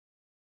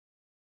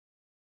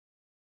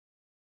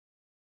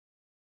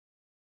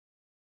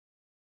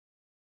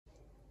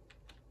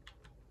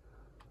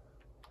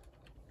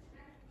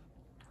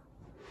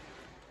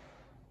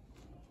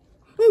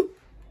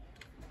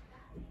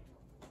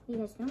you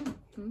guys doing?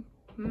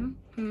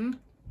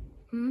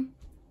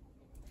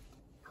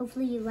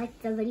 Hopefully you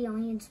liked the video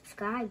and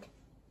subscribed.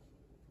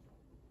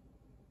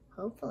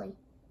 Hopefully.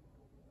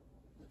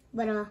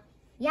 But,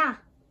 yeah.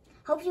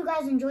 Hope you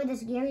guys enjoyed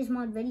this Gary's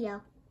Mod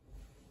video.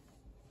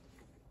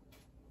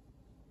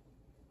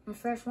 My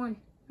first one.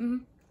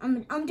 I'm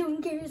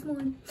doing Gary's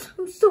Mod.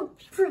 I'm so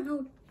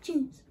proud.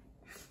 Jeez.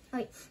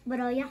 Alright,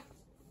 but, yeah.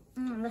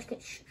 Let's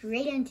get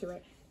straight into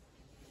it.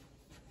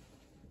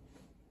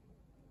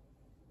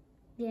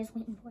 What are you guys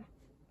waiting for?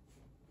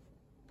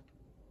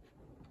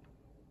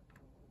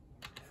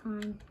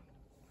 Fine.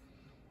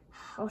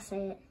 I'll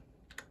say it.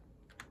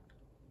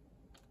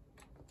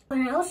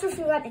 And I also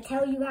forgot to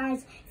tell you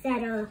guys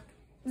that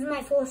this is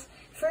my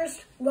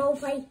first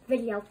roleplay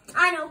video.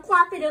 I know,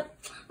 clap it up.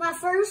 My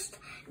first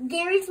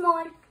Gary's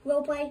Mod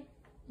roleplay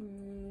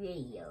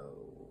video.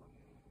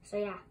 So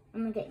yeah,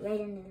 I'm gonna get right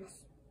into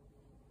this.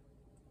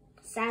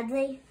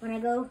 Sadly, when I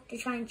go to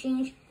try and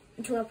change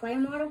into a player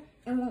model,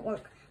 it won't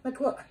work. Like,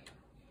 look at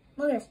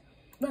this.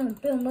 Boom,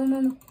 boom, boom,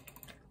 boom.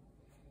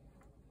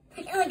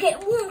 And like,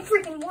 it won't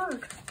freaking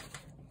work.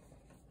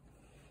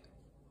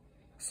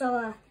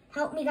 So,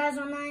 help me guys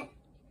on that.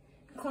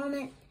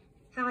 Comment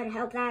how to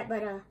help that.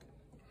 But,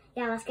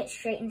 yeah, let's get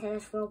straight into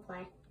this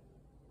roleplay.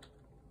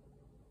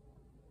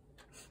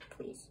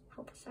 Please,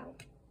 help us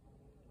out.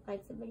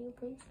 Like the video,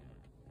 please.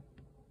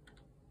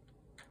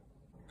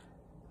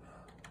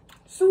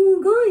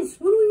 So, guys,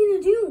 what are we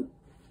gonna do?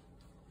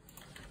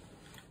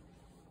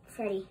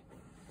 Freddy.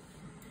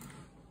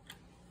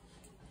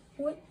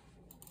 What?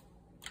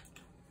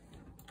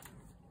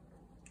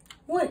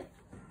 What?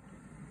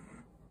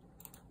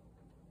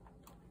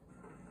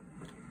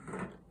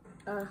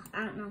 I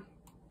don't know.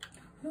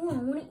 No, I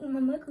want to eat my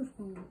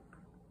microphone.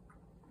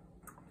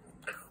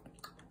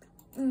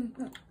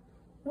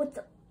 What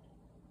the?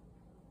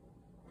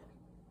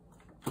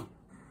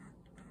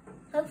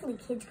 Hopefully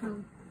kids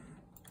come.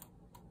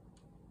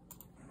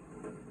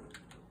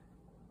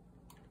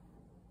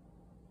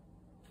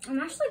 I'm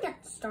actually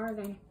getting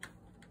starving.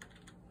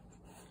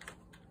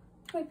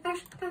 Wait,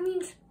 that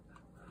means...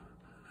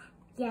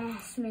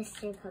 Yes,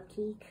 Mr.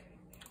 Cupcake.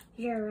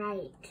 You're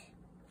right.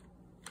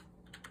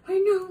 I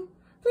know.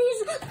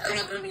 Please.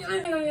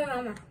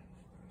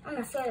 I'm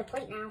gonna throw the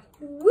plate now.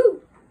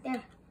 Woo!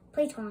 There.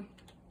 Plate's gone.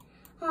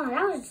 Oh,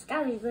 that was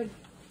good.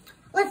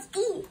 Let's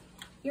eat.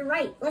 You're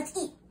right. Let's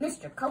eat,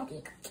 Mr.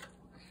 Cupcake.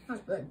 That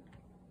was good.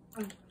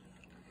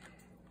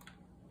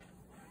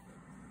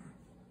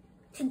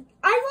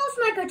 I lost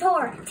my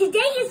guitar.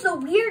 Today is the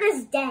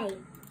weirdest day.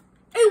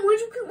 Hey, why'd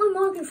you get my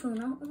microphone?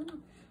 I don't know.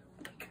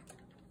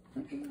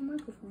 My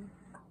microphone.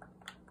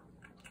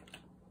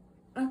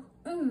 I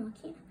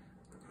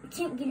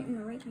can't get it in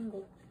the right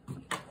angle.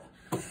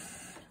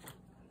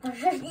 I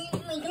need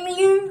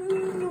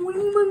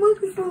my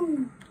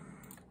microphone.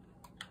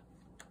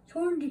 It's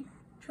hard to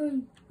try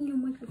and eat a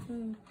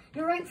microphone.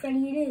 You're right,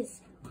 Freddy, it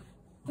is.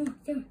 Oh,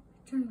 there,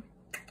 turn my.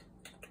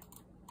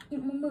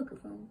 Eat my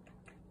microphone.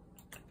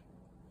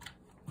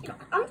 You know,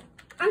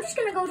 I'm just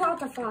gonna go talk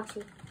to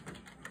Foxy.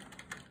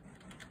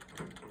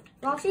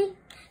 Foxy?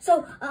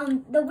 So,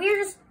 the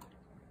weirdest...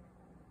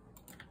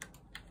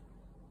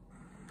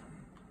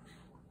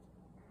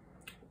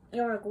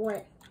 You're like,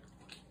 what?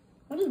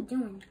 What are you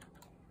doing?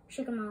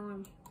 Shaking my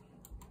arm.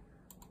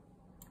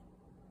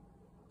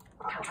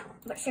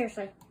 But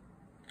seriously,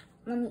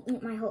 let me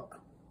eat my hook.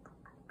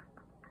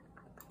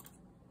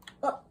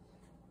 Oh.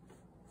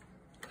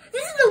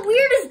 This is the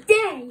weirdest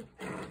day!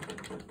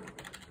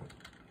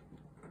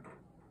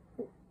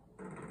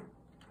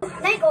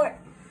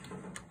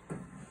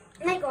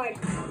 Night guard.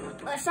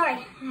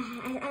 Sorry,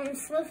 I'm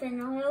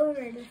slipping all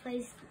over the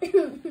place.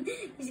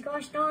 These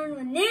gosh darn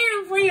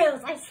banana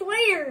peels, I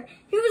swear.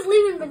 He was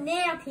leaving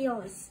banana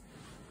peels.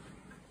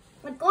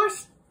 Like,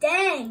 gosh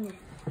dang.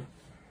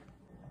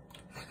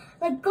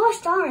 Like,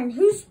 gosh darn,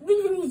 who's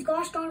leaving these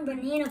gosh darn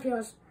banana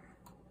peels?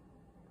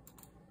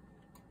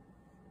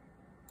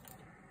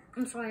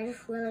 I'm sorry, I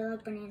just really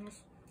like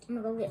bananas. I'm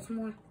gonna go get some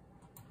more.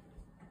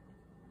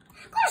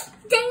 Gosh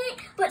dang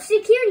it! But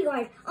security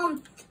guard, how's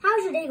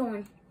your day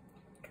going?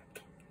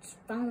 It's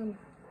fine.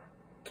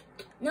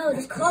 No,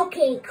 this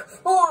cupcake.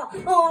 Oh,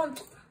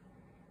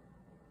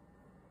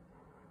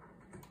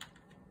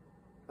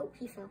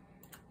 he fell.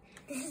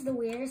 This is the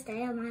weirdest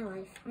day of my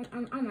life.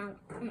 I'm out.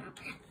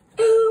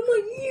 Oh,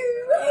 my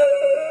ears.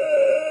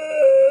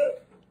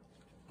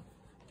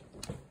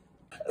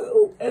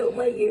 Oh,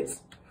 my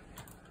ears.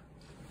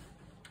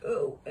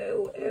 Oh.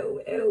 Oh,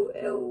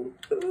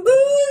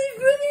 these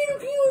banana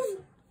peels.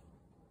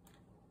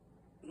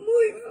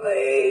 My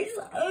face.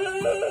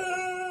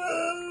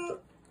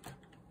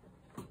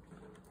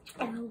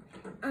 Ow,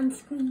 I'm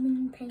screaming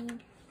in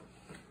pain.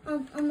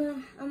 I'm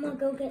gonna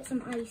go get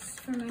some ice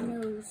for my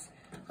nose.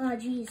 Oh,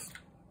 jeez.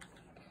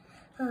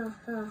 For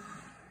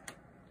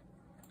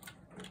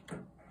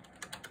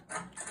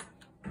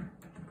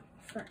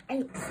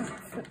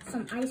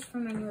some ice for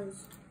my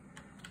nose.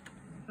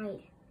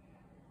 Right.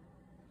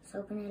 Let's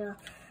open it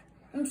up.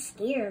 I'm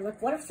scared.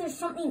 Like, what if there's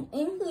something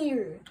in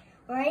here?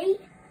 Right?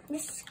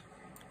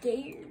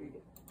 scared.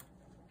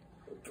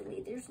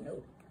 Hopefully there's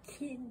no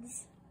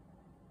kids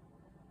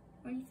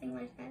or anything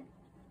like that.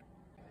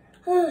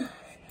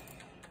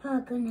 Oh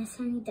goodness,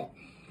 I need that.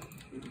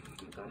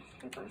 Oh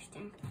gosh,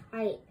 dang.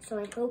 Alright, so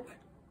I hope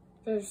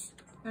there's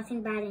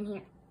nothing bad in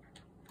here.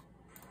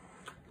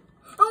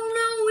 Oh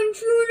no,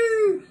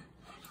 intruder!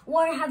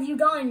 What have you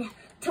done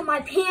to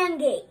my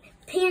pancake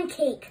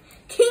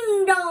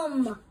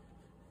kingdom?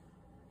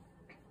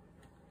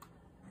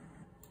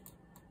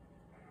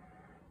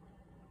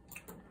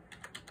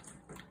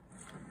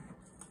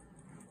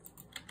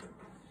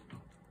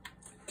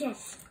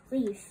 Yes,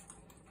 please.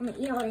 I'm gonna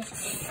eat all this.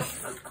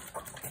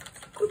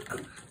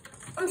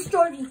 I'm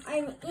starving.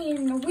 I'm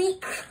eating a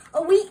week. I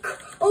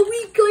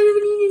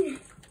haven't eaten.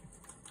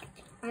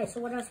 Alright,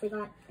 so what else we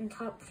got in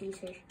top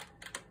freezer?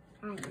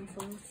 Alright, my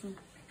phone, let's see.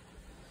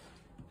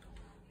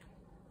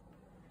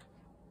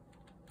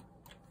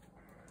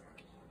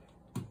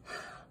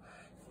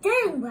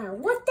 Dang, well,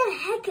 what the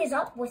heck is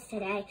up with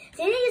today?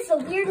 Today is the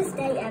weirdest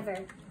day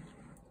ever.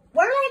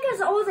 Where the heck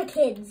is all the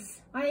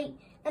kids? Alright,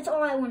 that's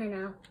all I want to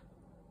know.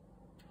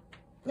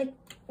 Like,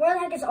 where the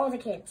heck is all the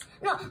kids?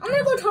 No, I'm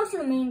gonna go talk to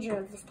the manager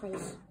of this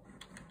place.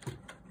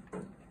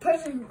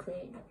 Person who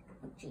created it.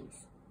 Oh,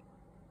 jeez.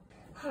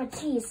 Oh,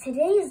 jeez,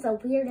 today is the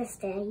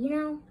weirdest day, you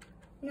know?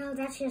 No,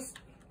 that's just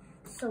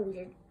so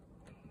weird.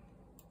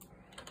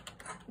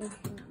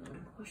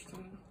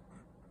 Question.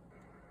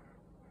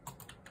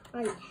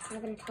 Right, I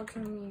gotta talk to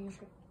the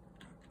manager.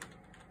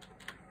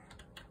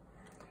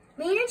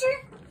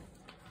 Manager?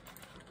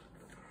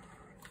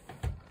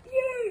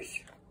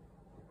 Yes!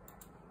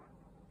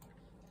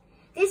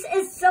 This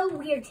is so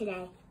weird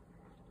today.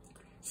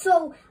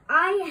 So,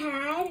 I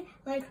had,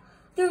 like,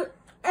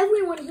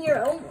 everyone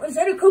here, oh, is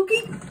that a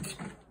cookie?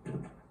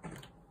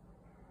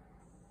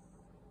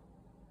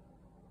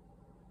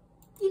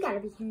 You gotta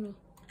be kidding me.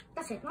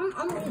 That's it,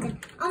 I'm leaving.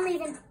 I'm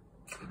leaving.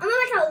 I'm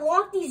gonna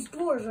lock these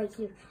doors right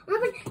here.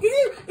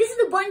 This is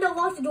the button to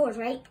lock the doors,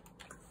 right?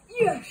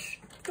 Yes.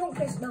 Don't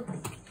press no.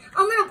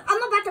 I'm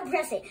about to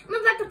press it. I'm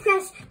about to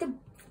press the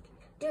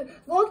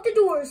lock the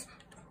doors.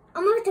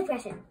 I'm about to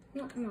press it.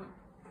 No, I'm not.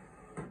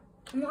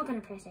 I'm not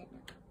gonna press it.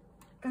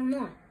 I'm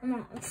not.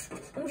 I'm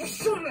just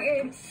showing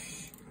it.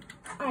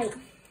 Alright.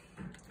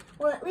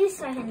 Well, at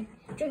least I can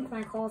drink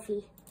my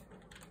coffee.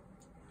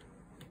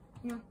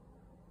 You know?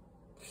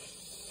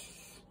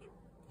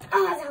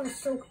 Ah, that was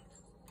so good.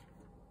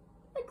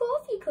 My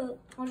coffee cup.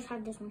 I'll just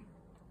have this one.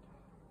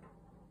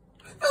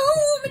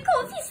 Oh, my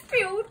coffee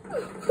spilled.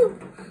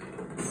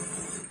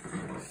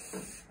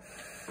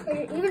 I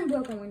even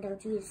broke a window.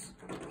 Jeez.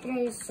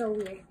 Today is so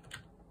weird.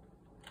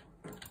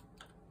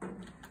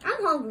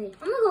 I'm hungry.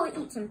 I'm gonna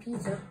go eat some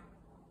pizza.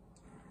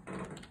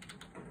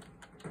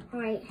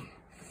 Alright.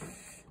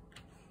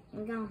 Here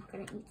we go.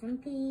 Gonna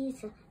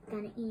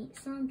eat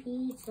some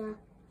pizza.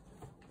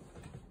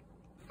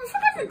 I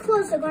forgot to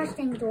close the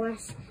goddamn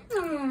doors.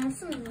 Why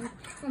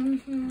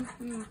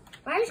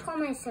I just call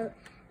myself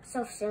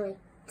silly?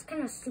 It's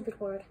kind of a stupid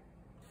word.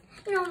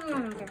 You know,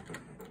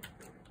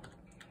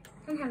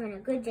 I'm having a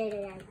good day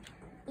today.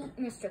 Eat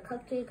Mr.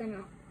 Cupcake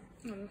and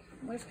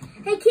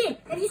hey kid,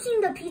 have you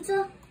seen the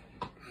pizza?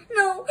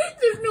 No,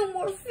 there's no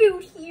more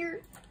food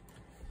here.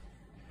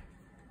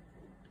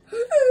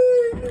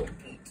 No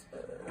pizza.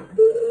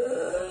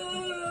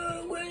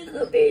 Where's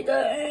the pizza?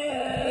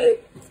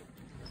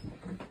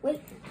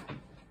 Wait.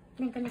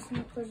 Thank goodness I'm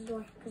gonna close the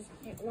door because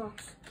it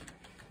locks.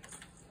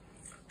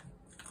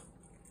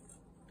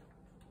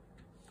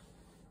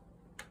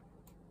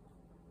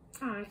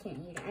 Oh, I can't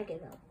eat it. I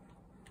give up.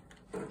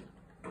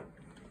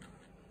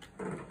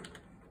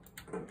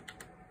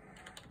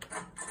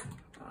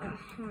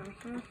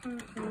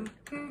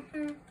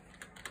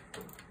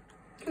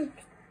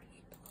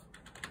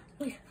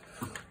 Wait,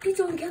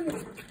 pizza on camera.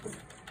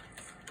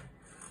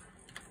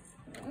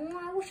 Oh,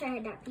 I wish I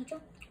had that pizza.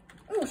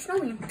 Oh,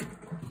 snowman.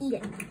 Eat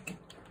it.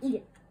 Eat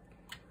it.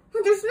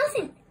 Well, there's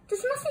nothing to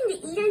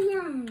eat in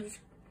here.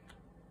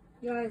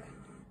 You're like,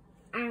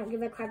 I don't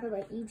give a crap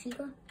about you,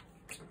 Chica.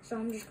 So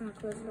I'm just gonna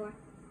close the door.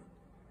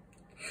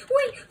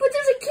 Wait, but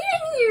there's a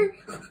kid in here.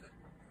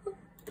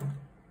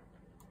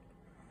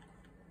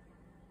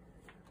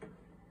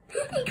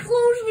 He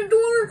closed the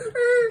door.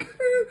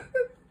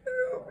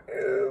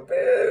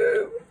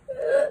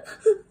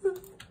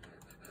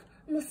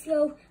 Let's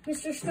go,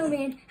 Mr.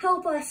 Snowman.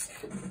 Help us.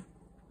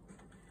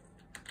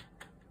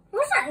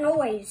 What's that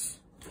noise?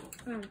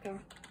 I don't care.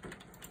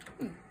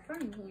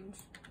 Frying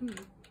hands.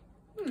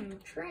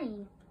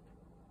 Train.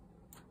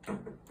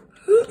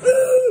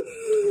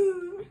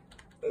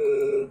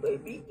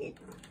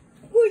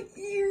 My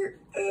ear.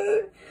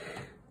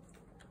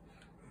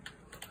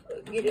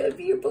 Get out of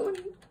here,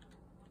 Bonnie.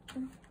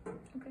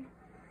 Okay.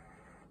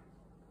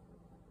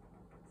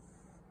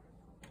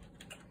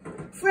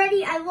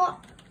 Freddy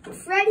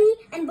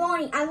and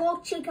Bonnie, I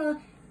locked Chica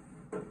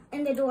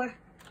in the door.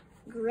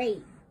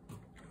 Great.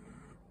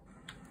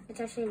 It's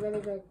actually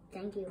really good.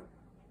 Thank you.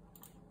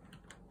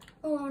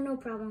 Oh, no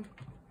problem.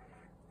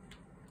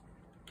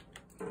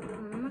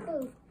 I'm gonna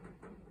go.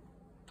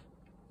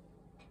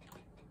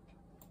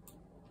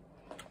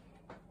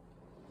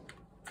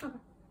 Okay.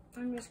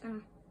 I'm just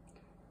gonna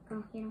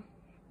go, you know.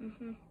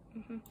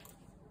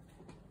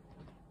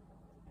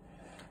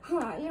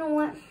 You know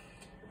what?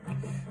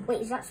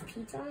 Wait, is that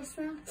pizza I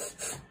smell?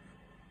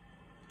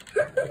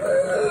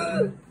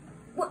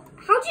 What?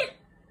 How'd you?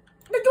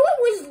 The door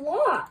was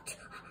locked.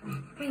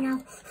 I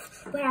know,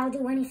 but I'll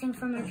do anything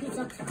for my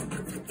pizza.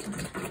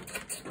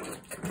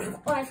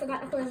 Oh, I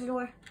forgot to close the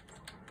door.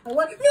 Oh,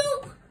 what?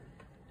 No!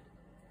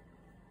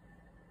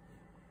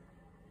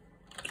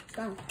 Let's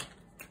go.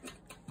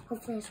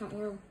 Hopefully it's not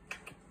you.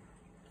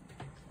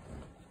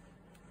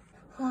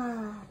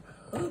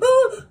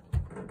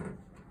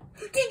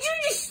 Did you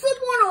just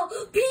slip on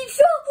a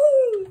pizza?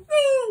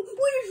 No!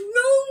 What is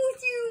wrong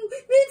with you?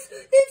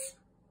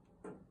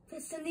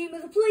 That's the name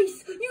of the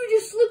place. You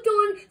just slipped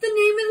on the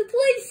name of the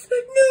place.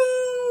 No!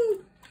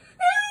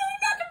 No,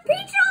 not the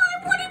pizza.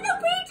 I wanted the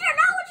pizza.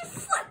 Now it's just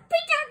foot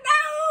pizza.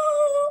 No!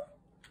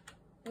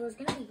 It was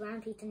gonna be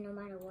ground pizza no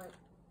matter what.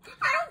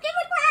 I don't give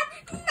a crap.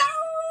 No!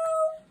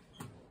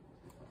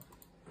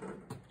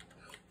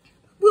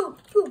 Well,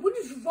 what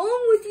is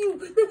wrong with you?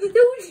 That's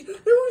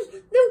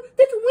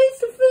a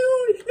waste of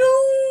food. No!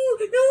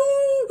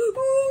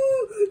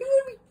 You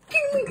want to be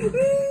kidding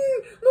me?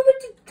 I'm about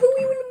to throw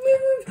you in the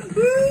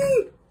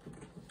mirror.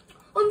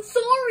 I'm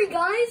sorry,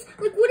 guys.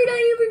 Like, what did I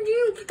even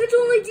do? That's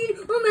all I did.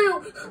 I'm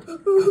out.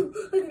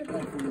 I gotta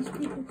hide from these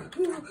people.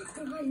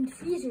 I'm hiding in the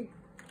freezer.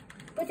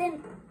 But then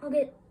I'll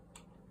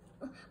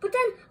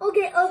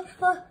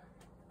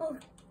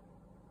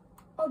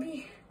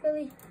be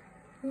really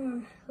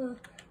warm.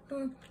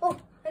 Oh,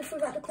 I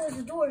forgot to close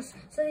the doors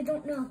so they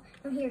don't know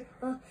I'm here.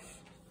 I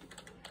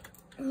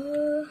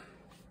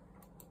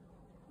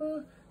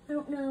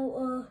don't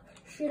know.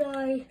 Should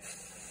I?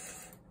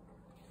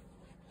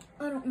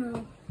 I don't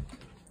know.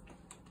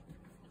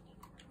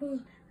 You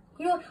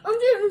know, I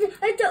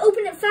have to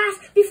open it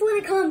fast before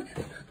they come.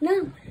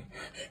 No,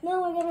 I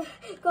gotta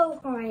go.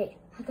 All right,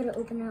 I gotta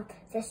open up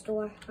this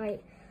door. All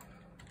right.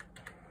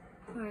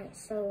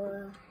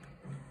 So,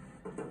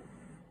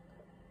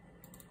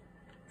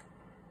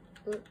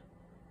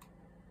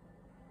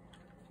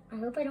 I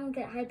hope I don't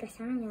get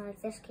hypothermia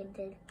like this kid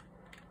did.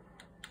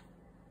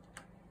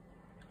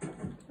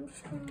 I'm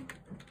just gonna,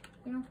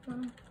 you know,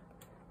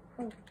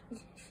 oh,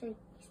 he's actually,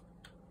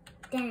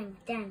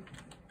 dang.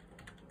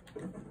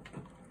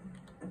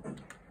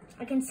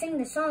 I can sing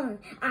the song.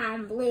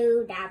 I'm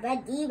blue,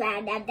 dabba dee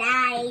da da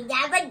die,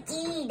 dabba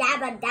dee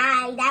dabba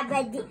die,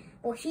 dabba dee.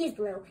 Well, he's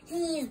blue,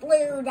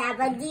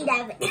 dabba dee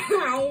dabba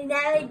die,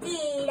 dabba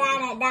dee da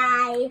da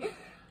die.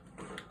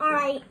 All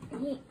right,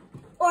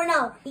 or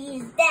no,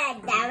 he's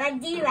dead, dabba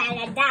dee da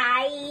da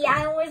die.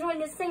 I always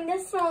wanted to sing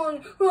this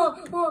song.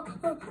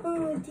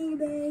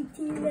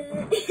 Teabag.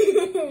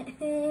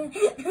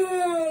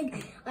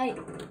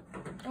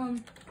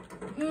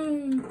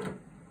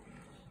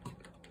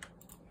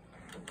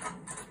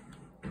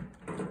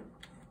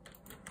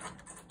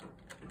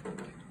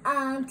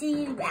 I'm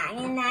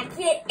teabagging that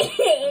kid.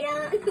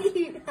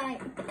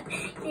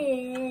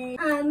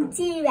 I'm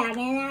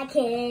teabagging that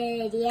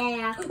kid,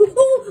 yeah. Oh,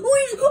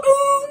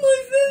 my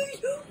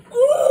face.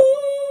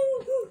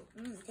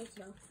 Tastes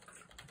low.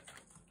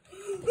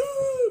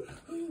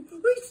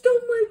 I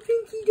stole my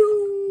pinky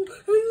doll.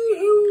 I need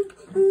help.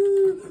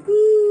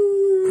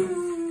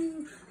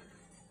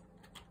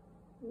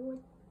 What?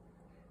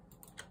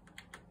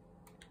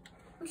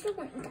 I'm still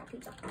gonna eat that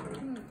pizza.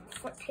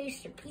 What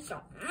tastes of pizza?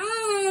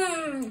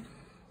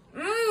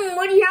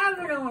 What do you have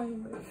it on?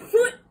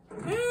 Foot.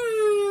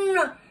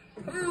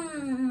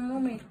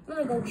 Let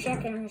me go check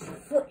it on his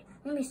foot.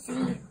 Let me see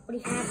what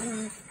he has on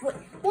his foot.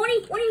 What do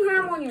you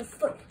have on your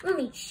foot? Let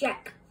me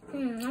check.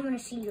 I'm gonna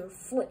see your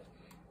foot.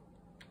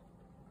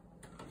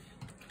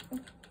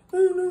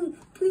 Oh no,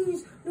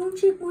 please, don't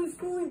check my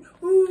foot.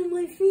 Oh,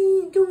 my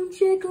feet, don't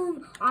check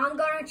them. I'm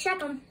gonna check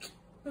them.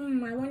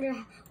 I wonder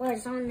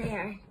what's on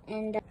there.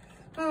 And,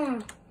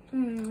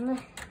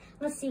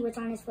 let's see what's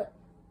on his foot.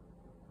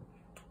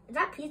 Is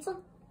that pizza?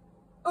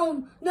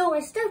 No, I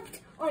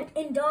stepped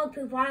in dog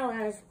poop while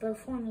I was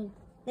before me.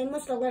 They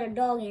must have let a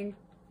dog in.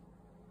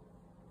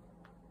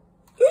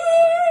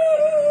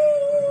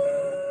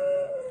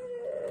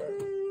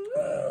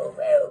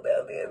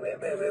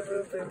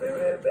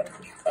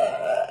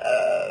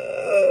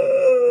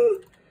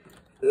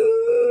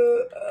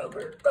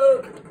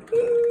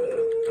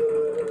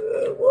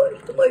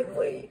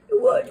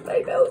 Watch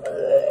my mouth.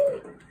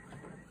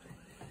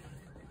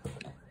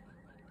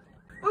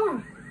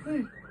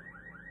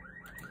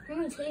 Let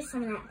me taste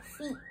some of that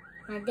feet,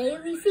 my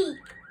daily feet.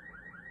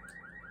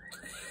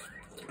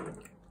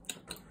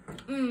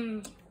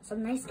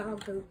 Some nice dog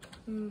poop.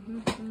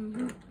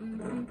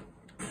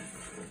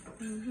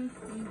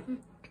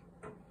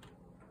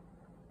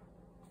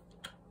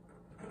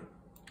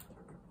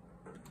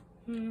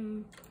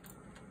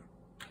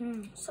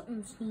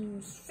 Something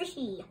seems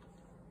fishy.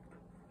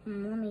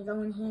 Let me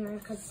go in here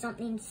because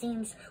something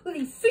seems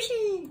really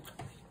fishy.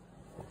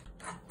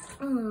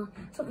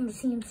 Something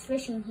seems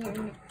fishy in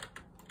here.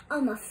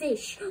 I'm a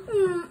fish.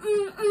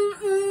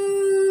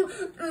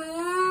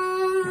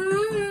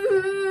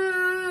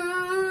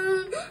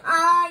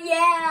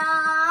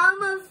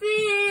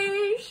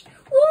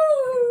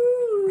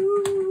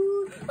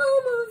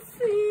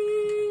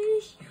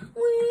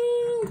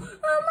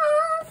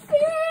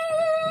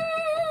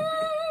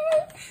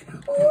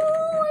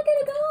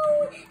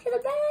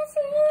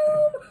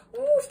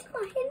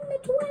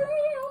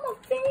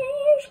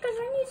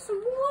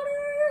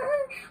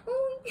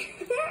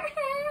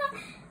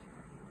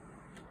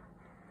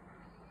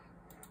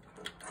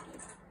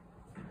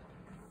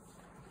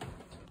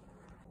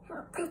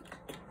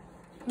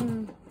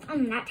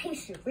 That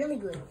tastes really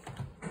good.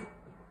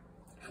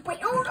 Wait,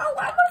 oh no,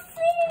 I'm a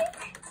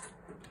fish!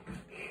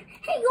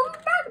 Hey, go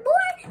back,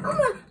 boy! I'm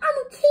gonna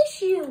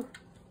kiss you!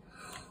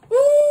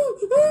 Oh,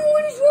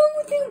 what is wrong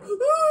with him?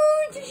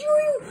 Oh, to show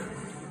you!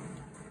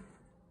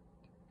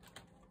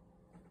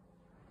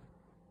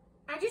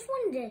 I just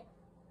wanted to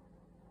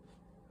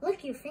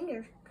lick your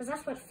finger, because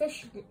that's what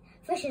fishes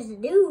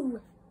do.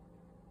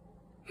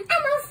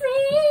 I'm a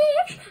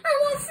fish!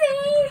 I'm a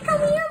fish! Come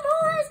here,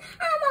 boys!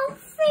 I'm a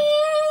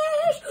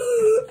fish!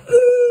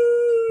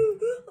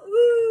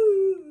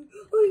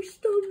 I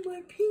stubbed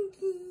my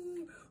pinky!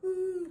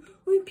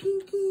 My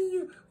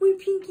pinky! My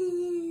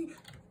pinky!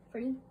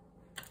 Freddy,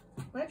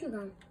 where'd you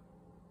go?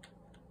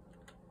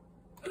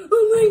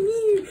 I'm right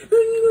here!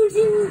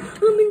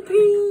 I'm in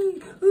pain!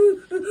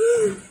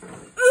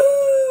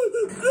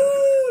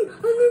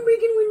 I'm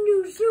breaking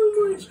windows so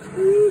much!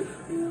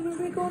 I'm gonna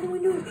break all the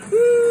windows!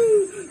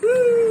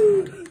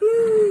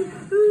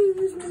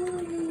 There's more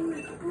windows!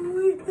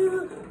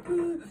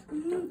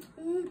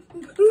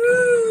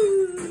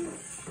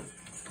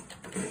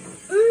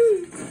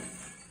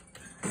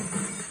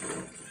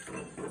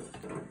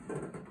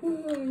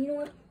 You know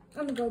what?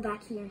 I'm gonna go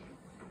back here.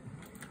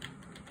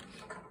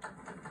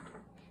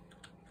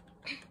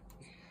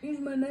 Use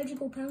my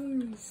magical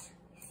powers.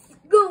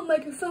 Go,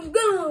 microphone,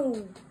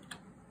 go!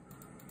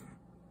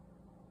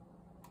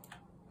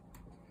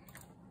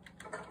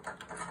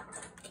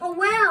 Oh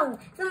wow!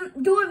 The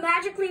door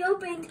magically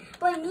opened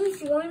by me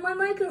throwing my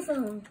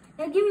microphone.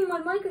 Now give me my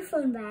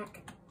microphone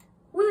back.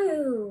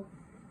 Woo!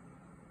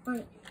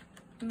 Wait.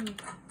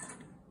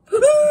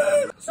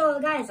 So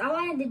guys, all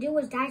I had to do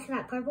was die to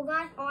that purple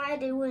guy. All I had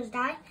to do was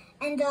die.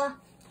 And all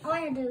I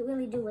had to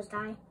really do was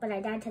die. But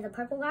I died to the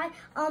purple guy.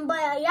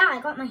 Yeah, I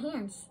got my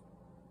hands.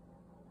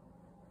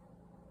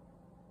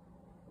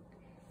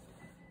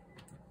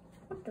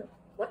 What the?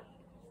 What?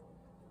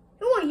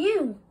 Who are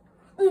you?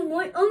 Oh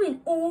my, I'm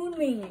an old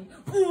man.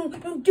 Oh,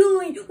 I'm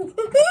dying.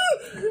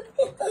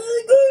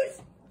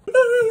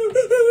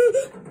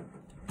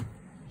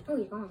 Oh,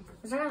 he's gone.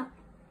 Is that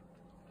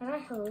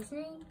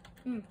hallucinating?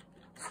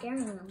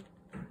 Scaring them.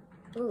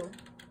 Ooh.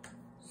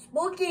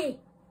 Spooky.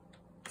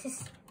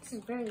 This is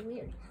very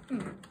weird.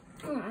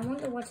 I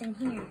wonder what's in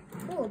here.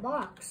 Oh, a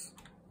box.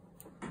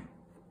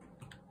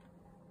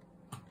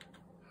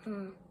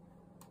 Ooh,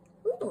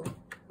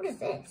 what is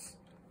this?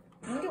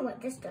 I wonder what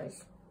this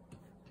does.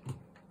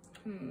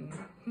 Oh,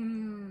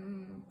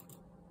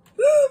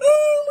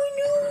 my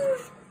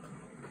nose!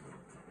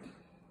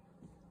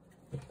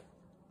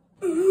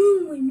 Oh,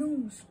 my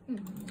nose.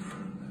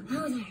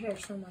 How does that hurt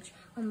so much?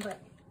 But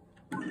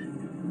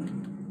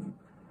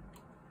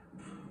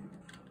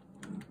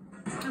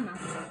I'm out.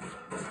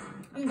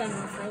 I'm done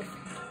with life.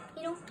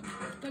 You know,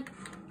 like,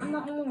 I'm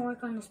not gonna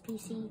work on this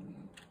PC.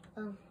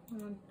 Oh,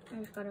 hold on. I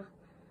just gotta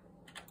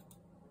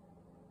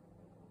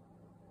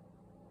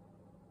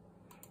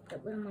get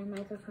rid of my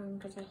microphone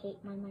because I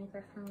hate my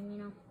microphone, you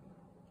know.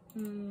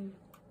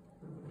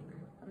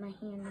 Put my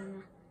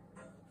hand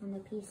on the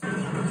PC.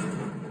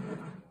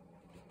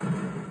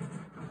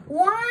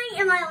 Why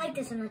am I like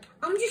this? I'm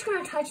just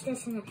gonna touch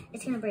this and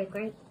it's gonna break,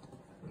 right?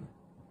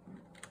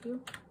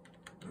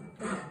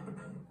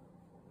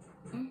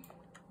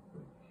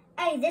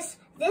 Hey, this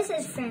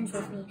is friends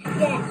with me.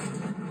 Yes.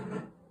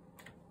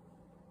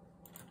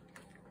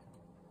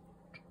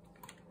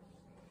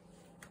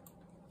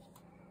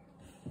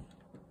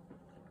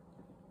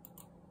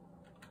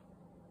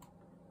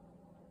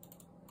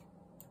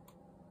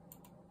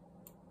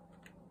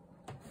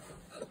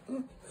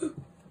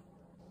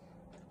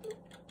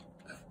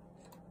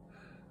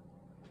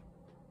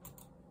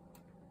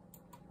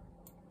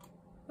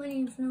 My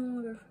name's no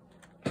longer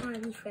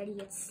Happy Freddy,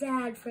 it's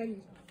Sad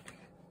Freddy.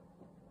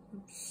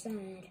 I'm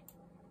sad.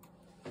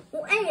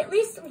 Well, hey, at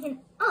least we can,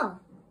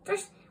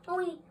 there's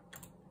only,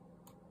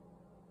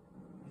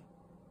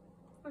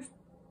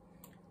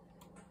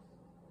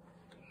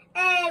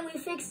 hey, we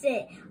fixed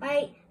it,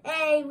 right?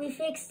 Hey, we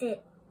fixed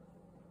it.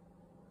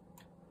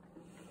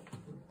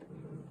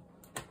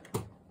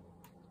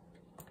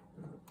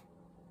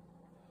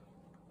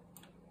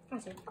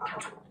 That's it.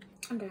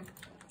 I'm done.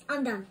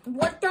 I'm done.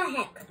 What the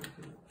heck?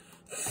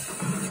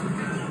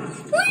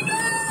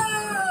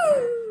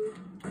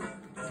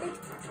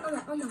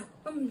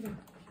 I'm leaving.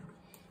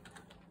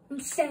 I'm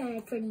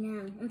sad, Freddy,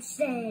 now. I'm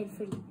sad,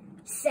 Freddy.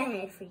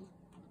 Sad, Freddy.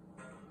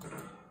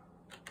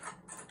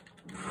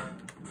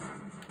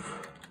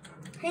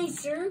 Hey,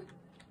 sir.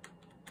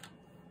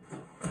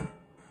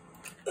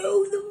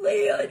 Oh, the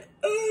man.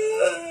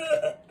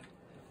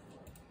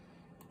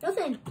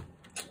 Nothing.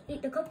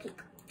 Eat the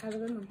cupcake. That was a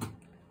good one.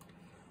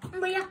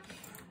 But yeah.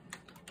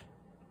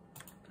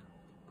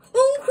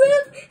 Oh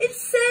crap!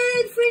 It's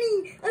Sad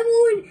Freddy!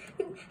 Everyone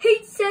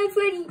hates Sad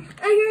Freddy.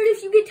 I heard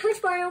if you get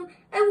touched by him,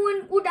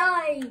 everyone will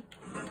die.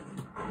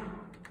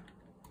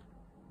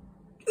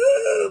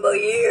 My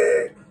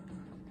ear!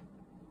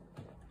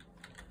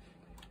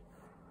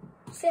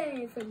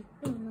 Sad Freddy.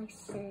 Oh, my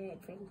Sad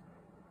Freddy.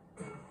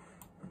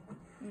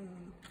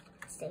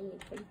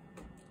 Sad Freddy.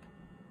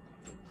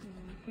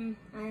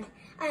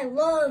 I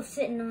love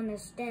sitting on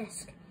this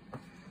desk.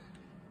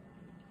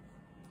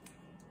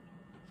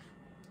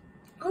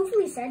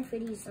 Hopefully Sad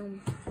Freddy's,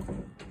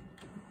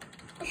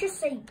 let's just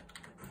say,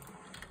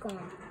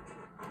 gone.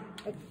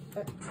 Like,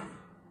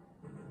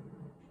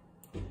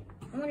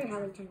 I wonder how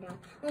it turned out.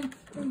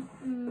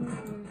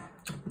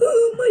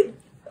 Oh my,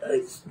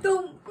 I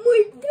stumped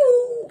my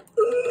toe.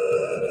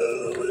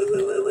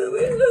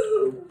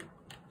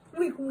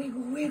 Wiggle,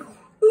 wiggle, wiggle.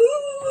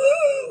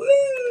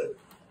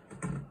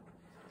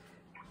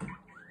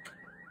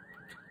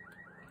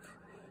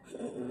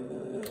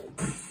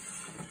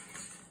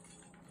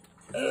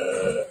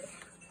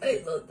 I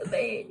love the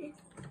bed.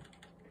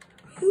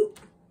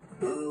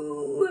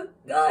 Ooh,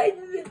 guys,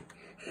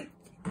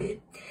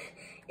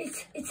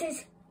 it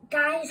says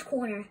Guys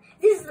Corner.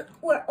 This is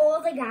where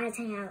all the guys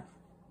hang out.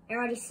 I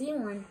already see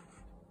one.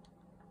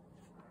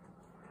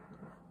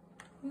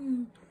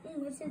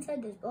 What's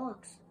inside this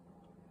box?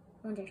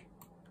 Wonder.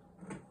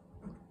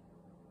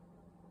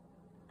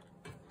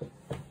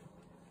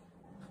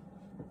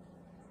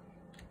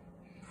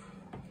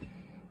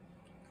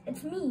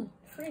 It's me,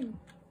 Freddy.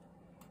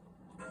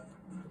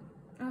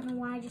 I don't know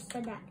why I just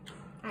said that.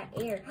 I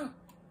air.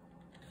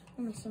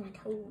 Let me see my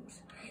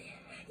toes.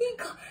 He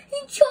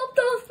chopped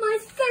off my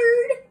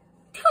third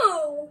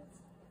toe.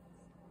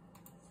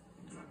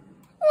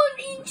 On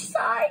each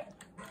side.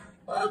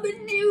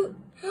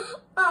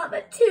 I'm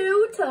a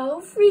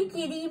two-toe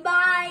freakity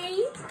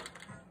bye.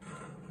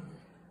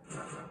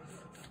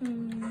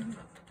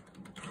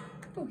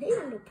 Oh, hey,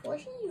 little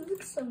plushie. You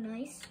look so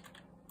nice.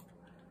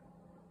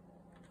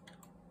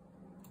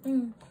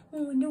 Oh, I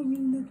don't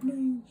really look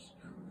nice.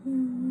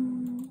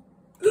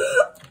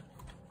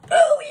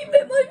 Oh, he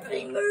bit my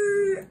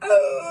finger.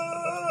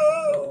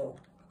 Oh.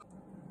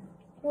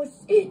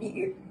 What's in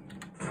here?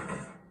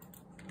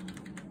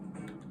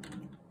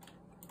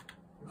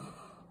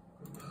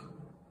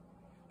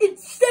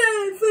 It's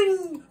Sad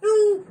Freddy.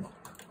 No.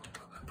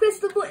 Press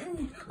the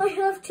button. I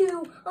have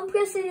to. I'm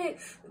pressing it.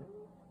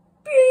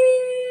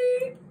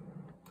 Beep.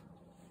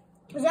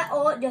 Is that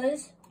all it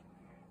does?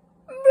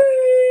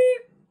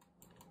 Beep.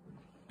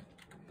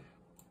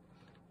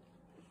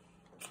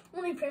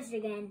 Let me press it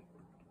again.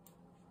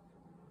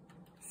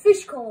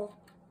 Fish call.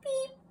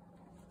 Beep.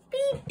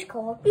 Beep. Fish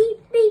call.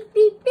 Beep, beep,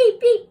 beep, beep,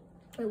 beep.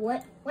 Wait,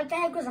 what? What the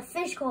heck was a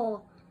fish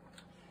call?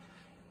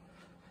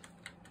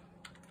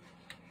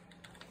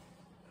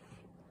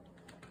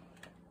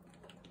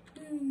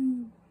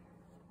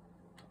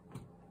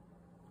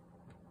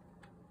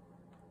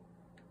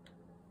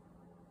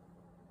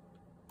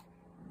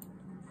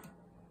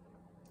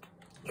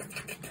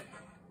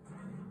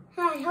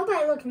 I hope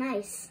I look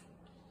nice.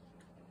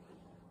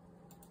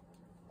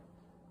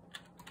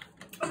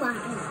 Come on.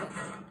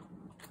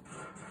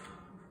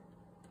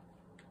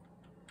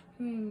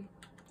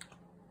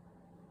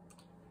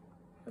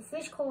 The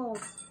fish call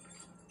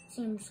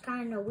seems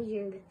kind of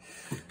weird.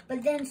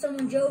 But then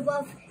someone drove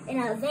up in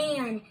a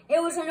van.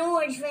 It was an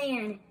orange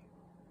van.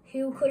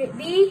 Who could it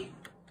be?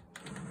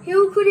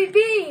 Who could it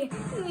be?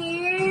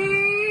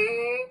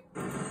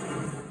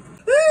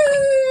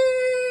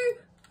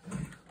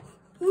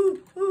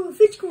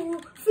 Fish call,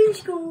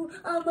 fish call.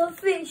 I'm a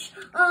fish.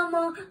 I'm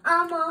a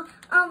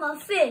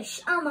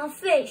fish. I'm a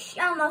fish.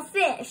 I'm a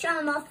fish.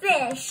 I'm a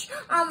fish.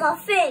 I'm a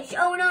fish.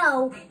 Oh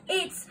no,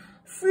 it's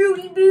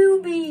Fruity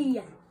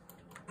Booby.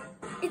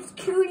 It's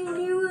Cootie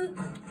New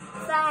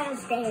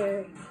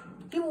Fazbear.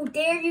 He will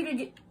dare you to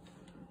do.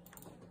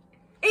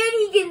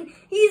 And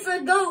he's a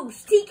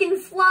ghost. He can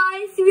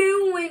fly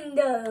through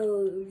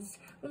windows.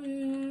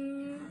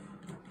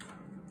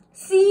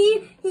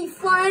 See, he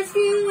flies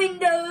through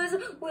windows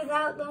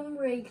without them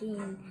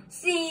breaking.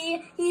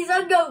 See, he's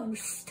a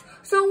ghost.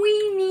 So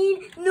we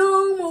need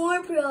no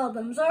more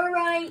problems,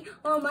 alright?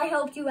 I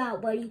helped you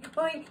out, buddy.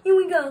 Alright, here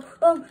we go.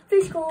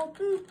 Fish call.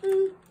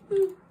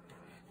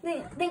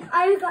 I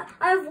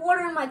have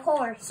water in my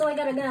car, so I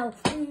gotta go.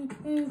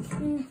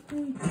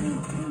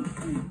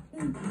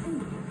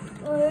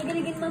 I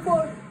gotta get in my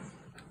car.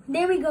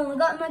 There we go, I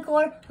got in my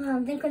car.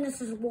 Thank goodness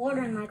there's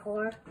water in my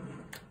car.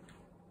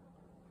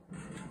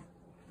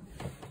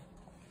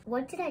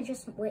 What did I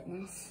just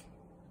witness?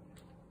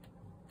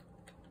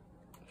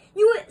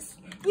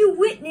 You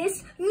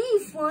witnessed me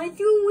flying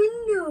through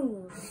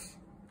windows.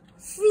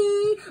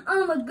 See,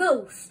 I'm a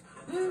ghost.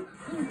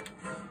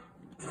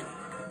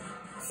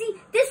 See,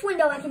 this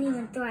window I can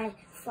even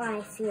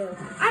fly through.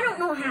 I don't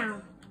know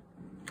how.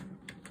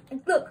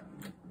 And look.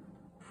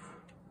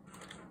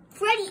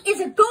 Freddy is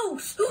a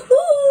ghost. Ooh.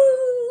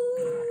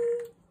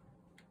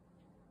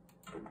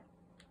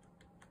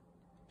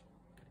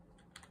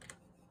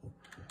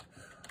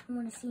 I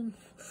want to see him.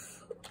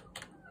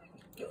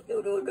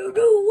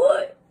 No,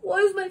 what? Why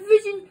is my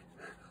vision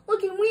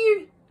looking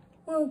weird?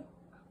 Oh,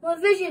 my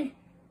vision.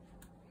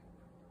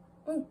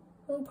 Oh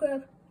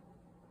crap.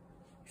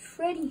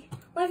 Freddy,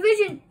 my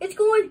vision, it's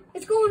going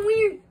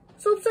weird.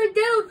 It's upside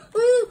down.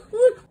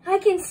 I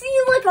can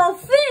see like a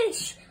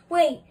fish.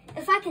 Wait,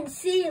 if I can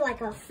see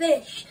like a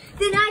fish,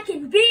 then I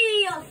can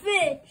be a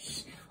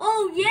fish.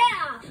 Oh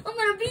yeah, I'm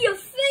gonna be a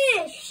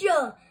fish.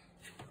 I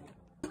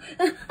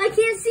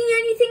can't see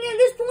anything at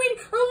this point.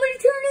 I'm gonna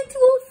turn into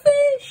a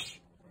fish.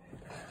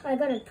 I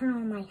gotta turn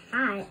on my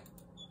hat.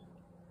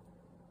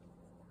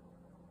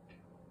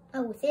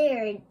 Oh,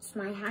 there, it's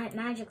my hat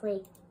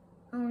magically.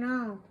 Oh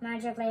no,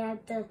 magically I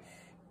have to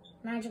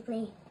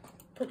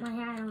put my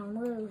hat on.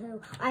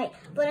 Woohoo.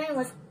 But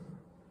anyways,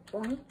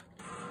 Bonnie,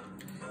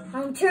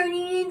 I'm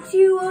turning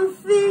into a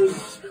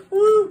fish.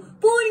 Woo,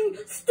 Bonnie,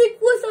 stick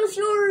with us,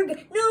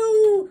 Yarg.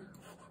 No,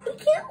 we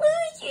can't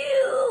lose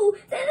you.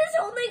 Then it's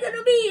only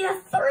gonna be a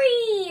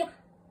 3.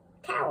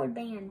 Coward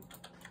band.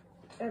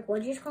 Or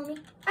what'd you just call me?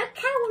 A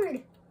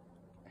coward.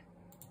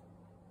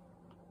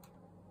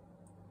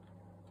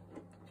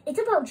 It's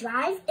about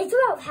drive. It's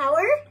about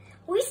power.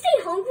 We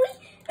stay hungry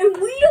and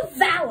we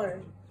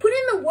devour. Put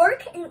in the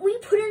work and we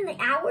put in the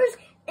hours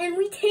and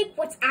we take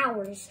what's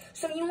ours.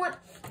 So you know what?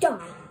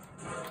 Die.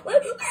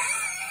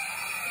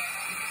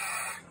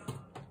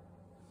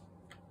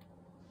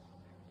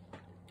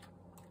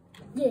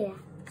 Yeah,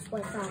 that's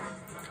what I thought.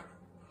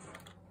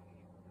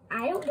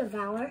 I don't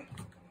devour.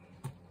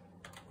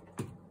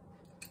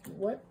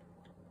 What?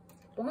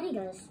 Bonnie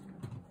does.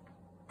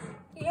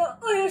 Yeah,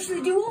 I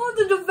actually do all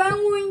the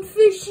devouring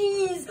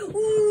fishes.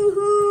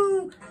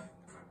 Woohoo!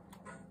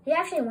 You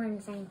actually won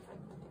the same.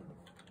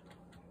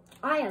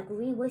 I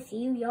agree with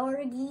you,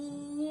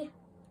 Yargy.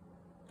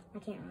 I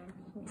can't run.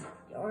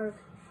 Yarg.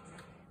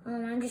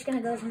 I'm just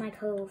gonna go to my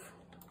cove.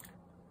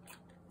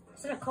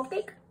 Is it a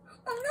cupcake?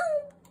 Oh no!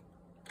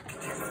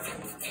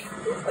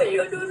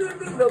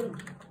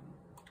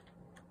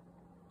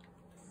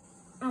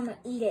 I'm gonna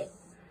eat it.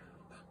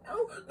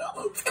 No,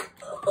 no!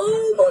 Oh,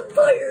 I'm on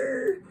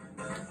fire!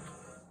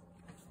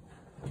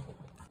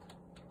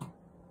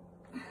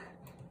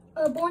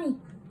 Bonnie,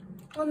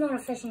 I'm not a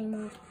fish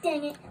anymore.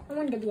 Dang it, I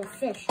wanted to be a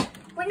fish.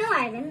 Wait, no,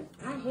 I didn't.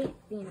 I hate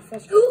being a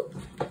fish.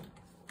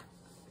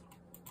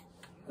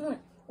 What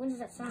does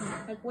that sound?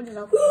 Like, what is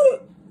that?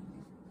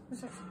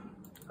 What's that sound?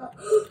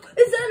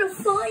 Is that a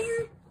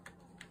fire?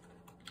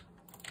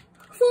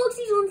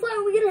 Foxy's on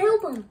fire. We gotta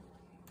help him.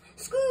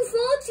 Screw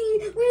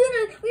Foxy. We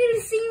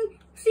gotta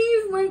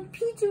save my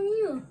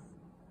pizzeria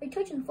by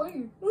touching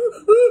fire.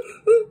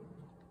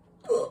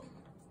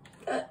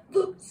 That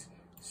looks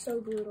so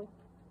brutal.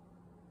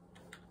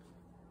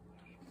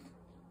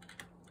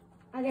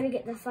 I gotta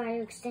get the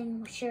fire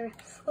extinguisher.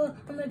 Oh,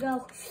 I'm gonna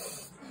go.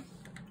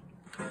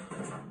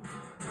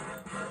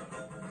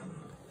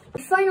 I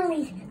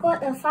finally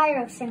got the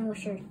fire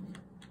extinguisher.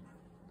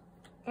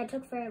 That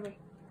took forever.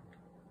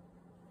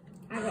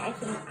 I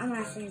can't. I'm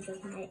not saying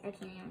joking. I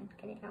can't even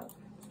get it out.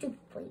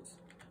 Stupid plates.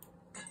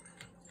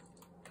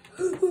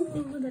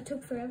 That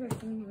took forever to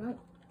clean them out.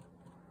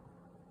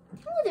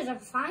 Oh, there's a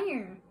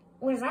fire.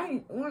 Or is that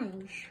an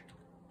orange?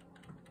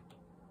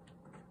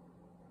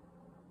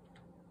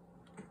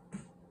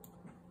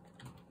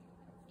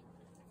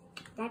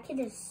 That kid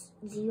is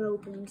 0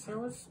 brain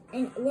cells.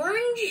 An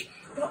orange?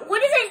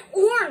 What is an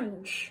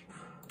orange?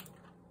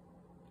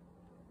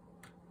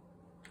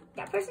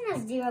 That person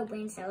has 0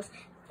 brain cells.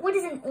 What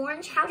is an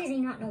orange? How does he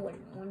not know what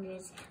an orange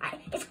is?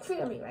 It's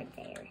clearly right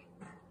there.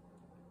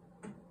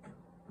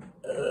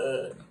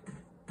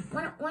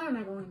 Where am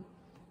I going?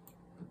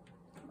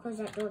 Close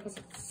that door because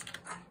it's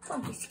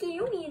funky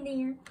scary in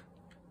there.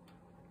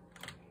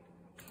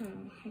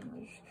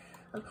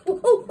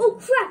 Oh,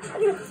 crap! I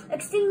gotta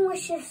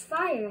extinguish this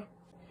fire.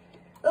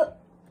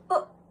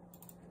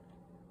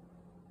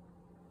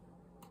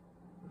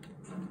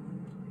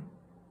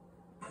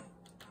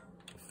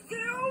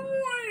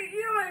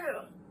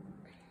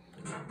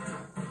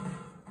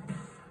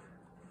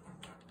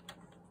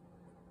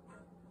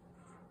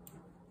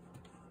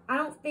 I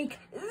don't think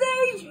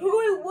there's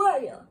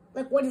water.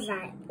 Like, what is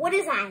that? What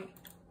is that?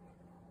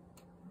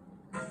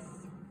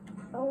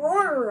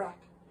 Aurora.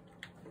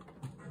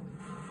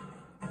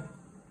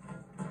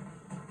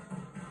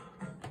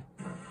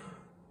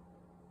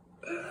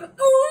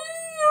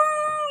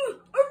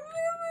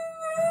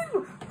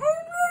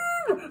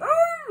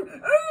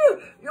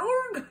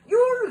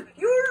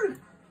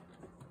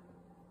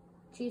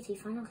 Jeez, he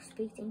finally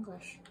speaks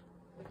English.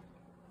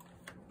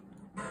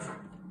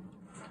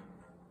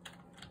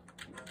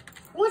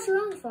 What's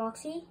wrong,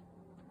 Foxy?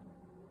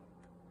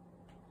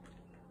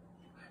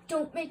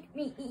 Don't make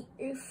me eat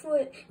your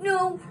foot.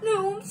 No,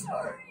 I'm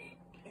sorry.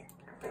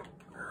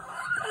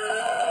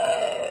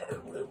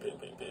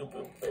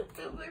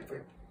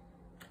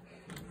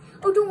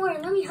 Oh, don't worry.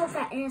 Let me help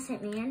that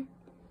innocent man.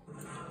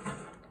 Look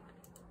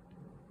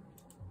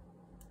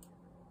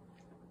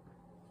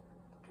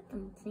at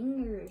them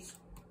fingers.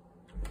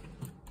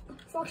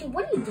 Foxy,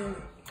 what are you doing?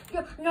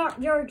 You're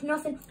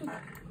nothing.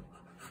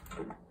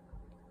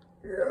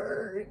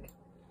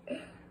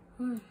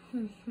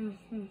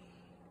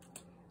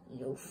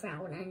 You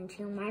fell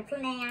into my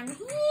plan.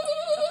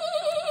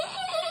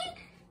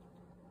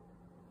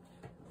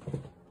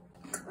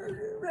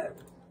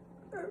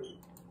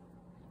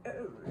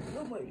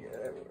 Oh my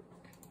God.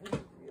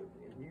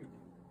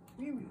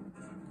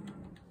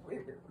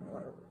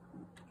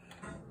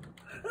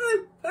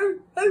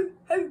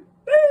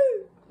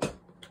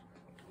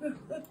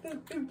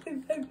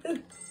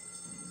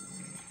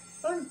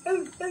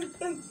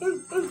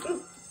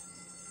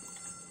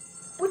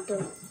 What the?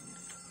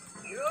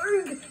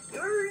 Yarg,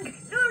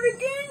 not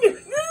again!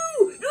 No,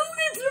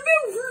 that's the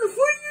bell for the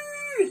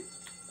fire!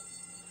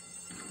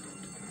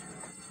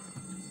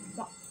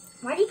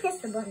 Why do you press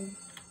the button?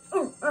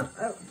 Oh.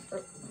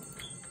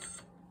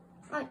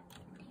 What?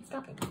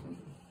 Stop it.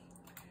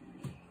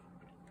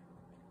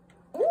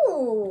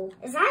 Ooh,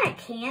 is that a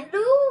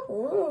candle?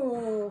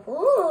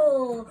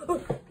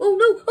 Oh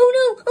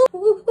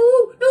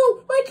no,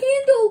 my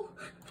candle!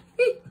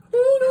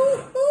 Oh no,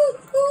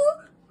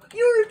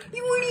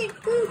 you want it?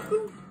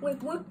 Wait,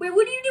 what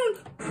are you doing?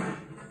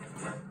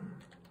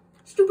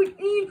 Stupid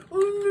Ian.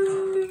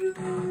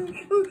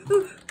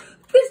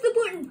 Press the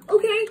button,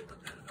 okay?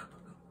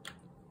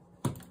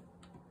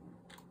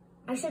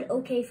 I said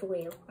okay for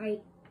you,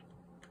 right?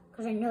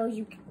 Because I know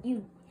you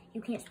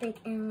can't speak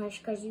English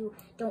because you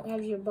don't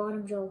have your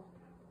bottom jaw.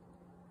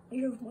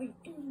 You have my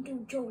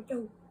Indo jaw,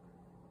 though.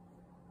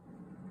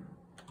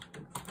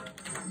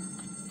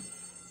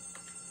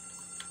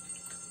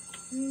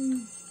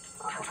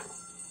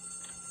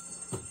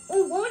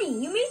 Oh,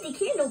 Bonnie, you made the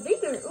candle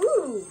bigger.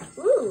 Ooh.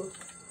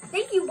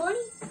 Thank you,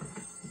 Bonnie.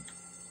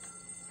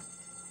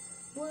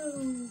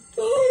 Whoa.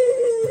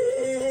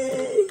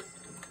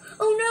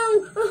 Oh no!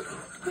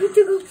 I have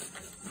to go.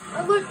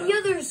 Alert the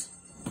others.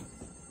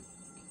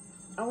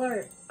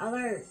 Alert.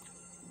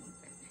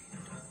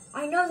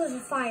 I know there's a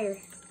fire.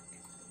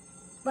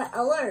 But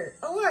alert.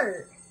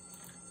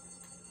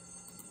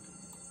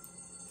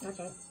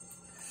 Okay.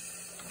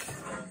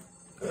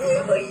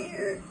 Oh, my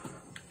ear.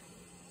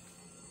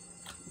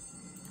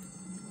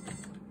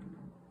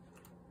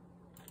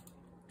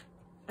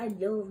 I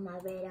love my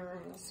red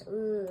eyes.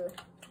 Ooh.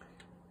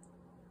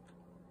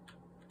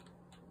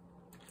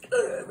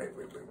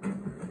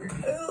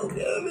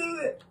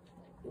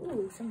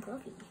 Ooh, some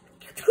coffee.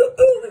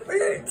 Oh, it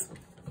hurts.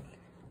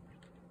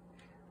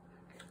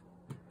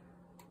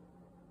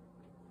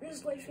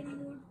 There's life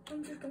anymore.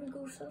 I'm just gonna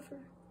go suffer.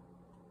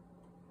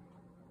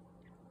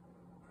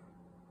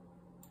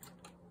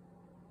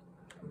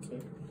 That's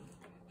it.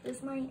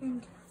 Here's my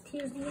end.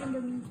 Here's the end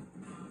of me.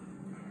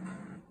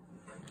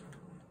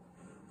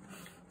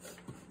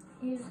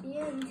 Here's the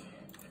end.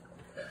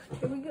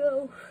 Here we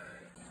go.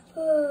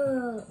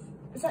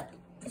 Is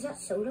that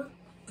soda?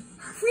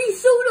 Free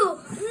soda!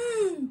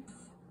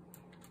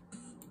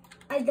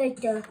 I'd like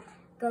to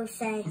go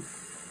say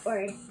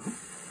word.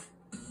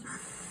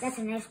 That's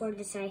a nice word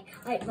to say.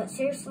 Alright, but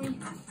seriously,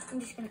 I'm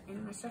just gonna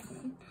end my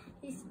suffering.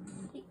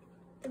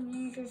 The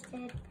manager's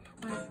dead.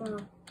 Might as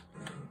well.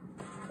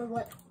 But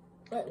what?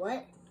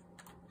 What?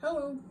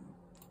 Hello?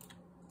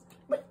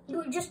 But you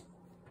were just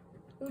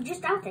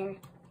out there.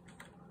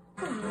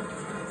 Let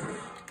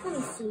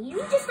me see. You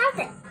were just out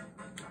there.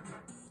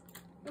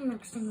 I'm gonna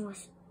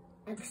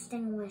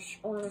extinguish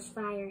all this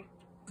fire.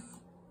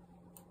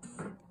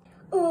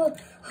 Oh,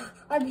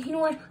 you know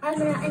what? I'm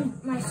gonna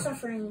end my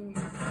suffering.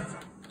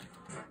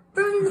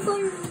 Burning the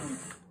fire.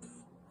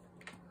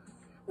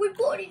 Wait,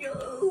 Bonnie,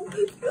 no,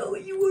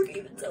 you weren't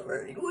even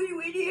suffering. What are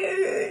you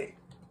idiot?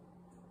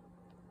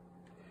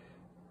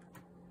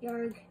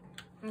 Yarg,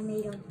 I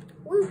made them.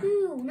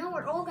 Woohoo! Now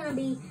we're all gonna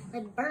be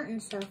like burnt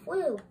and stuff.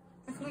 Woo!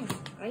 That's nice,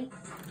 right?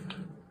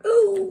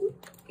 Oh,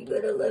 you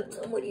gotta let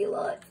somebody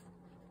alive.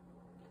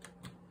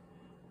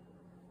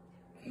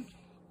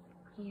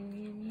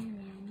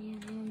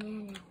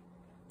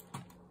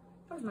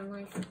 Where's my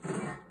life?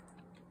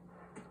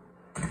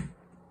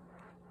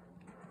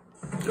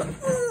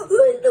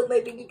 No, my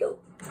baby goat.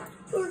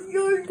 Oh,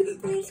 Yarg,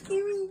 really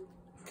scary.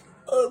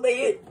 Oh,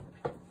 man.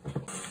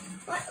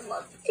 I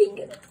love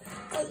thinking.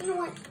 Oh, you know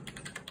what?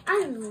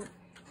 I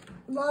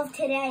love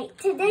today.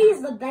 Today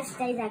is the best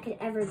day that could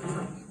ever be.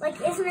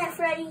 Like, isn't it,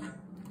 Freddy?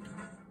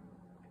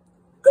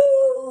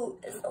 Ooh,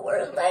 it's the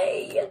worst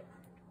day.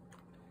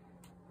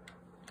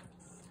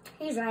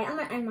 He's right. I'm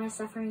gonna end my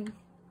suffering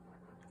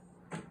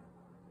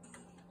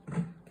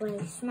by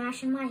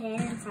smashing my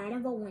head inside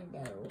of a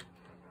window.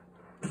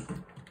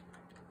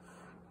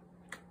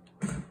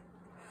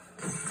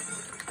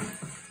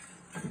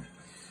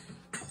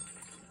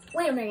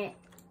 Wait a minute.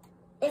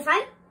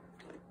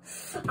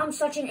 I'm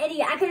such an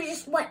idiot. I could have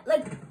just went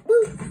like,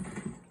 woo.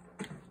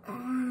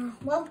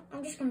 Well,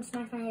 I'm just gonna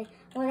smash my head.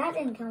 Well, that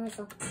didn't kill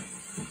myself.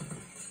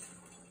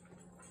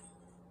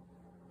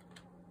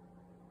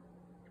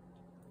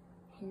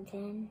 And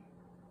then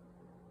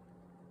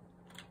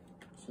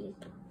she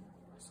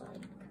was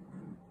like,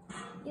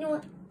 you know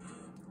what?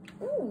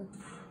 Ooh,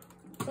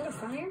 is that a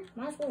fire?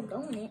 Might as well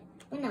go in it.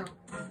 But no,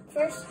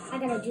 first I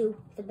gotta do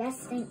the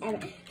best thing ever.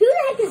 Who the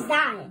heck is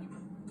that?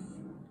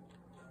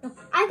 No,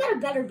 I got a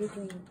better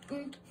beginning.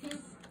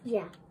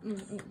 Yeah.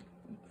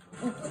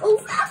 Oh,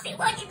 Frosty,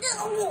 what you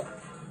do?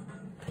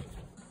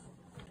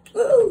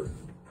 Oh,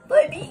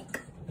 my beak.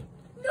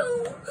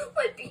 No,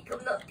 my beak.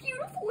 I'm not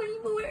beautiful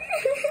anymore.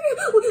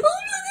 Oh no,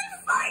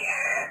 there's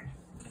fire.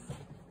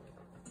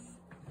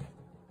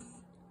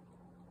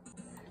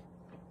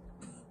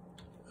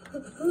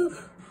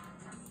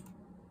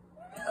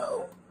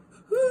 No.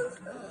 Oh.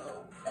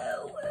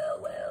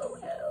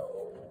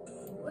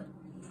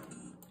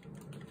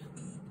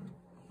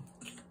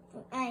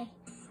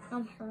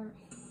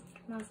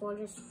 Might as well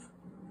just...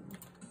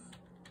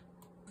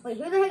 Wait,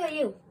 who the heck are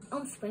you?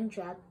 I'm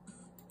Springtrap.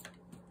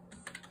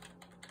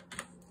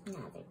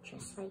 Nah, they're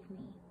just like me.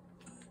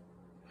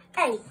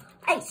 Hey,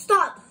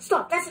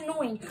 stop, that's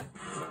annoying.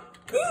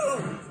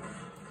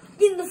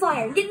 Get in the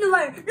fire,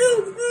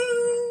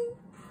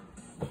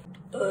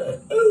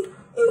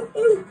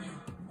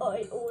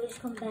 I always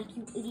come back,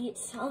 you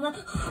idiots.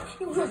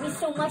 You hurt me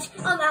so much.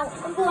 I'm out.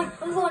 I'm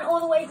going all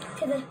the way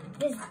to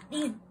these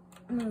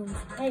rooms.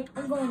 Right?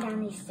 I'm going down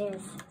these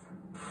stairs.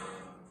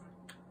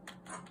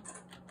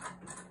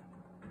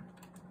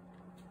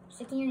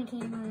 Security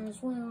cameras.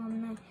 Well,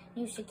 I'm not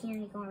new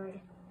security guard.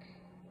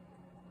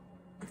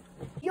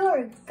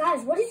 Yo,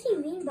 guys, what does he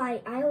mean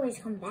by I always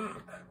come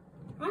back?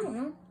 I don't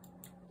know.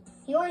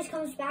 He always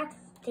comes back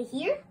to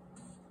here?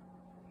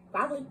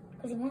 Probably,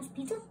 because he wants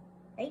pizza,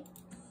 right?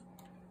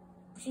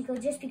 Chico,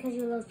 just because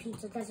you love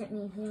pizza doesn't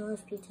mean he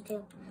loves pizza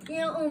too. You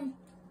know,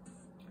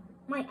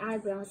 my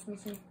eyebrow's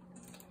missing.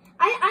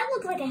 I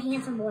look like a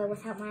handsome boy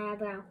without my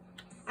eyebrow.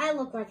 I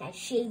look like I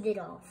shaved it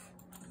off.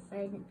 But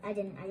I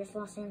didn't. I just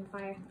lost it in the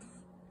fire.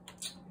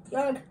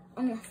 Yorg,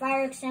 on the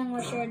fire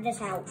extinguisher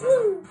this out.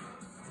 Woo!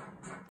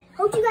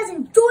 Hope you guys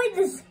enjoyed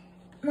this.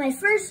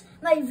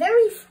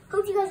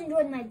 Hope you guys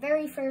enjoyed my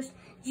very first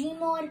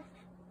Gmod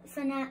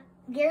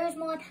Garry's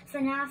Mod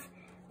FNAF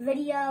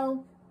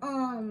video.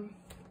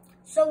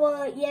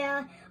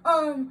 Yeah.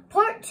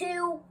 Part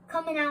 2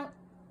 coming out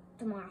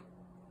tomorrow.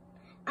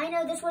 I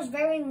know this was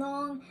very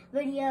long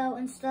video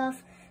and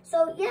stuff.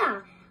 So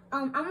yeah,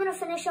 I'm gonna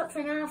finish up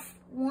FNAF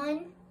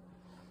 1.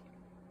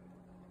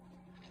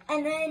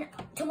 And then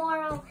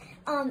tomorrow,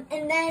 and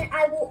then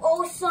I will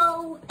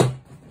also,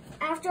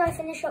 after I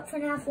finish up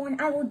FNAF 1,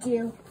 I will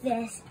do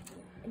this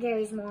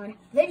Garry's Mod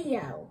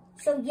video.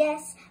 So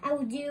yes, I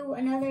will do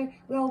another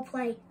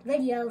roleplay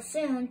video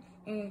soon.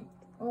 And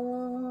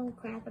oh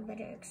crap, I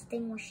better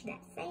extinguish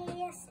that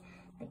fast.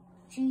 Like,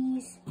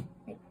 jeez,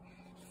 like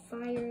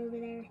fire over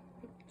there.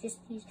 Just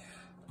use.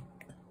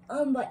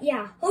 But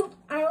yeah, hope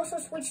I also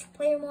switched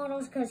player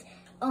models because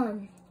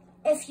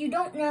if you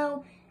don't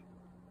know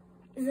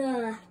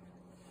the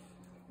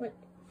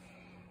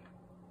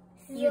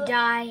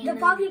the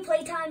Poppy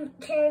Playtime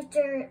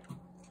character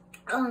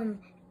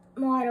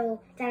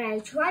model that I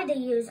tried to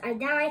use, I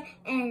died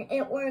and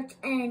it worked,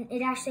 and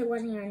it actually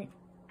wasn't even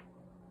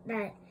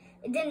that.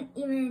 It didn't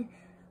even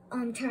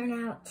turn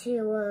out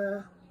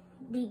to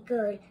be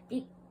good.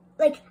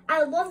 Like,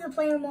 I love the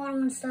player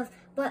model and stuff,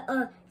 but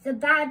the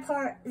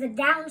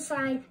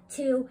downside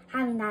to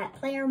having that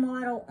player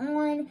model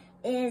on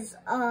is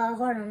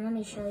hold on, let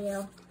me show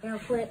you real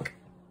quick.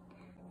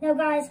 Now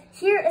guys,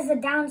 here is the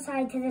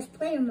downside to this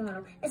player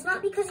model. It's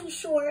not because he's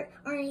short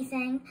or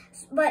anything,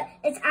 but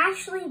it's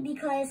actually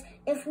because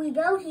if we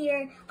go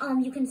here,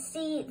 you can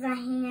see the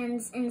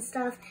hands and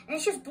stuff, and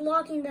it's just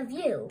blocking the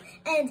view.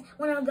 And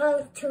when I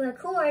go to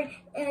record,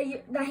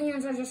 the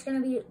hands are just going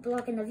to be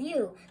blocking the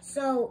view.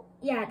 So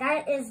yeah,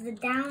 that is the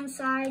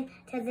downside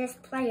to this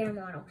player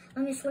model.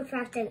 Let me switch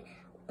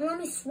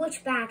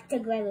back to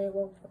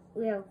Gregory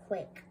real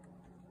quick.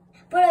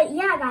 But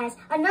yeah, guys,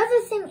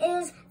 another thing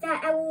is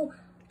that I will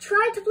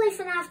try to play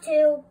FNAF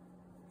 2.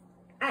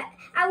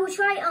 I will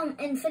try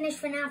and finish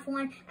FNAF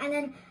 1 and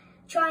then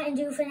try and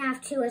do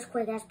FNAF 2 as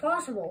quick as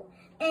possible.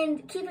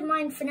 And keep in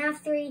mind FNAF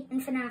 3 and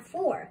FNAF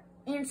 4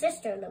 and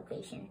sister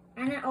location.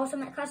 And then also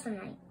my custom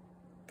night.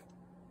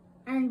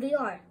 And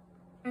VR.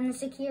 And the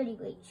security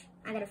breach.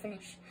 I gotta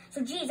finish.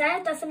 So geez, I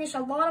have to finish a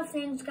lot of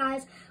things,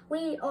 guys.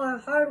 We are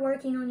hard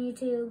working on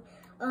YouTube.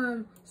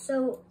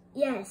 So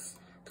yes.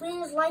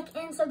 Please like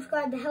and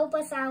subscribe to help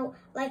us out,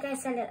 like I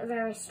said at the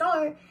very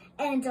start.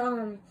 And,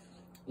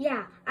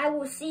 yeah, I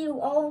will see you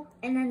all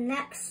in the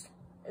next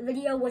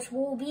video, which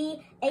will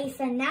be a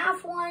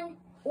FNAF one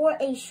or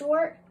a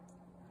short.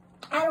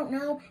 I don't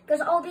know,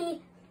 because I'll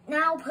be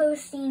now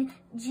posting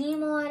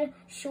Gmod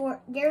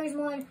Garry's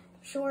Mod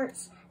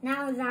shorts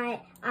now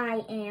that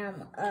I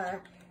am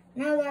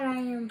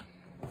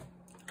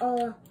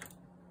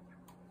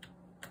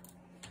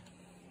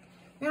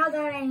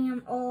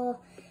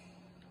all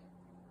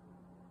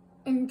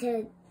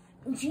into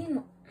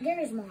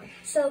Garry's Mod.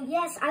 So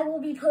yes, I will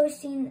be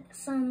posting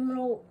some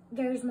little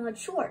Garry's Mod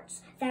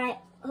shorts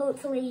that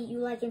hopefully you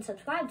like and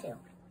subscribe to.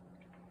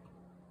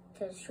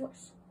 To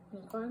shorts.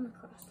 And come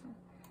across them.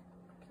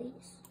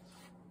 Please.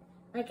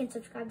 Like and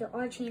subscribe to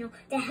our channel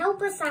to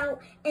help us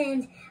out.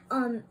 And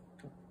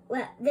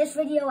this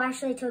video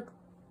actually took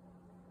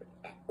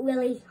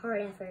really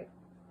hard effort.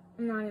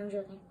 I'm not even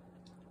joking.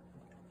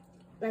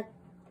 Like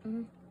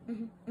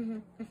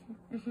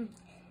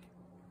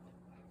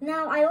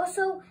Now I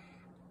also,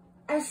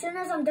 as soon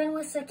as I'm done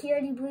with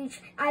Security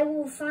Breach, I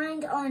will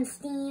find on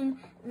Steam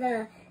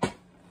the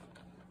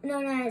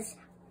known as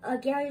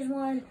Garry's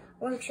Mod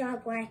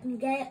Workshop where I can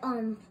get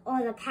all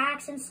the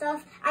packs and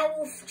stuff. I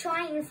will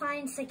try and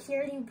find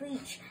Security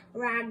Breach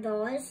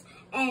ragdolls,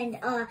 and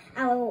I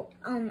will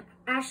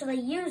actually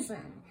use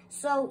them.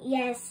 So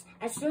yes,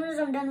 as soon as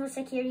I'm done with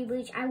Security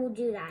Breach, I will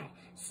do that.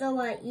 So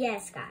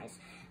yes, guys.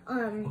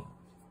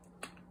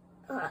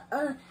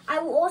 I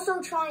will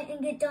also try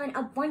and get done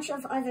a bunch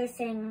of other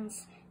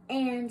things.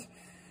 And,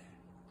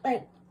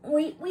 like,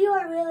 we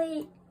are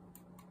really,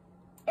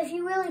 if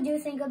you really do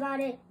think about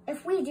it,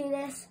 if we do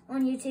this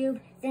on YouTube,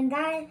 then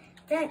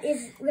that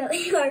is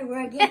really hard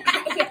work. His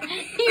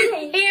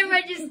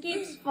camera just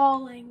keeps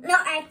falling. No,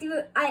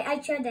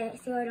 I tried to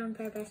throw it on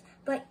purpose.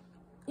 But,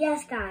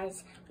 yes,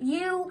 guys,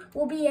 you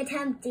will be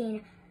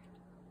attempting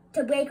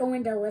to break a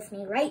window with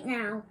me right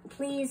now.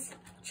 Please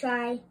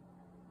try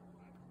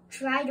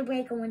to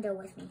break a window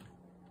with me.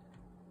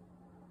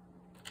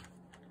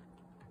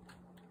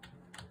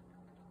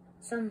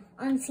 Some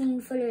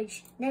unseen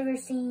footage, never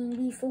seen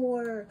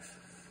before.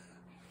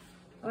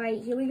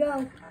 Alright, here we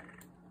go.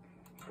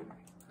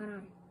 Hold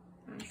on.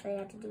 Actually, I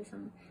have to do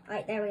something.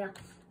 Alright, there we go.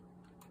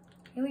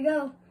 Here we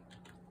go.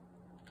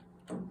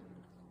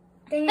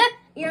 Dang it.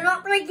 You're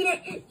not breaking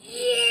it.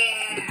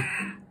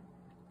 Yeah!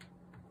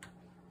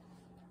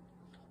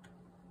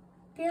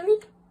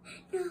 Really?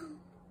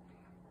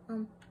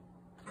 No.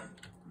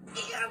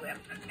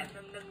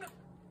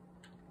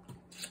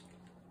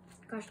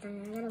 Gosh dang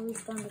it, I gotta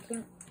respawn the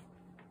camera.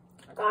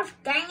 Gosh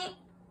dang it!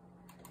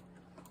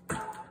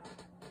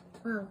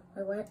 Wow,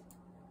 wait, what?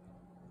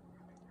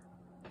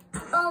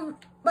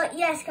 But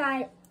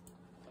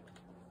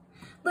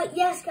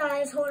yes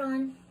guys, hold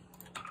on.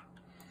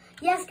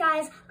 Yes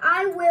guys,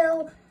 I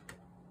will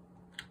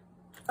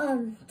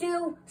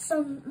do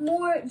some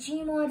more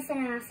Gmod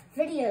FNAF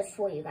videos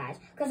for you guys.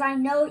 Because I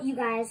know you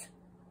guys,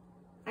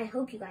 I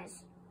hope you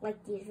guys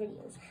like these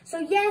videos. So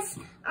yes,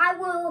 I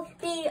will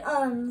be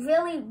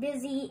really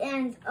busy,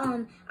 and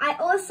I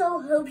also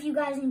hope you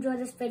guys enjoy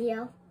this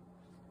video.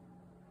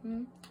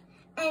 And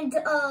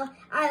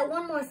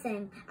one more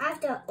thing. I have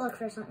to look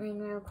for something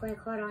real quick.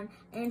 Hold on.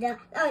 And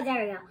oh,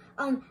 there we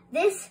go.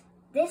 This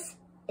is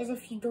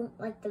if you don't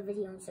like the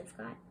video and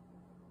subscribe.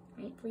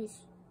 Right,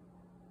 please.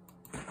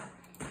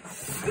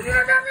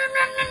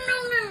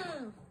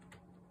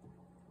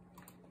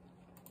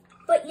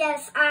 But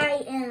yes,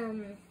 I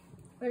am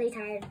really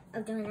tired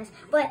of doing this.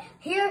 But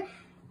here,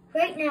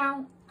 right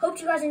now, hope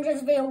you guys enjoyed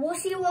this video. We'll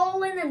see you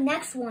all in the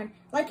next one.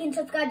 Like and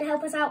subscribe to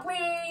help us out,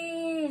 please.